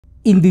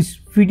In this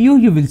video,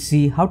 you will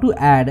see how to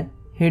add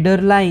header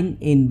line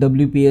in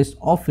WPS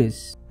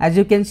Office. As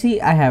you can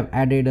see, I have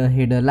added a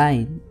header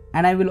line,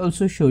 and I will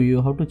also show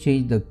you how to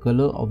change the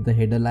color of the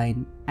header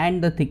line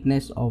and the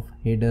thickness of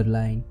header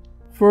line.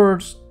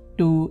 First,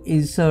 to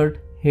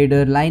insert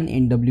header line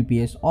in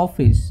WPS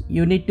Office,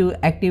 you need to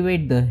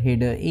activate the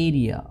header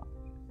area.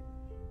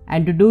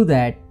 And to do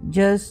that,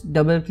 just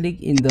double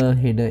click in the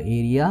header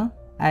area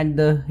and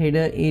the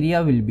header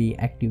area will be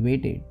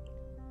activated.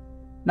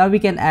 Now we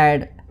can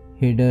add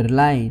header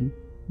line.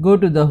 Go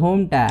to the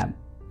Home tab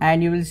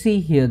and you will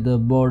see here the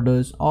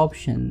borders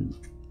option.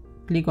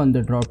 Click on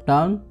the drop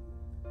down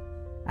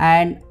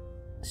and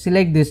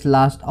select this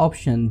last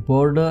option,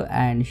 border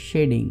and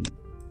shading.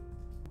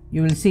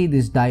 You will see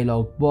this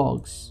dialog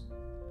box.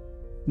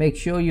 Make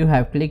sure you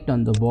have clicked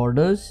on the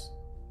borders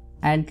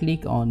and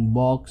click on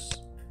box.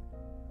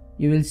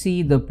 You will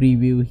see the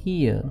preview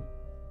here.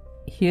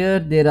 Here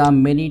there are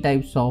many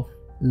types of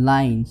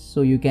lines,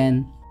 so you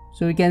can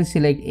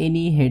select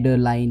any header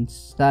line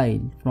style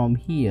from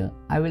here.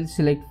 I will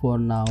select for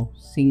now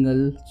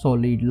single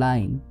solid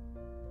line.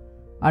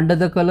 Under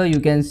the color, you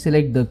can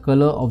select the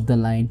color of the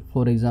line,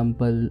 for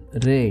example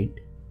red,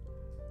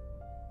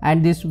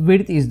 and this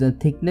width is the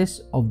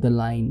thickness of the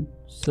line.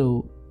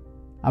 So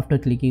after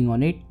clicking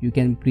on it, you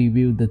can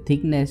preview the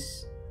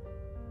thickness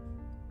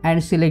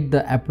and select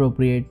the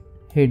appropriate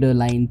header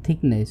line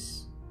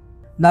thickness.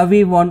 Now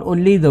we want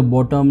only the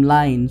bottom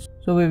lines,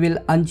 so we will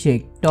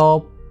uncheck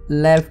top,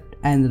 left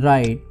and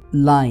right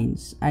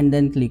lines and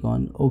then click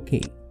on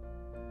OK.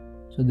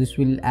 So this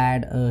will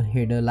add a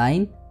header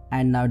line,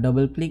 and now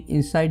double click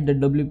inside the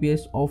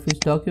WPS Office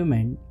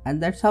document,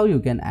 and that's how you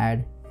can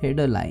add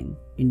header line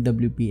in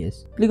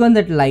WPS. Click on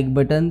that like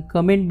button,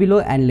 comment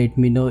below and let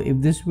me know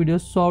if this video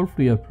solved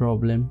your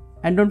problem,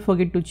 and don't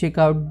forget to check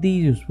out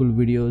these useful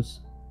videos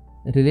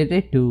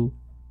related to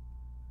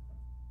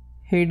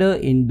header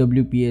in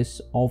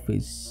WPS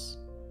Office.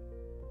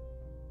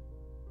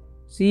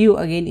 See you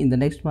again in the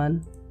next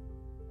one.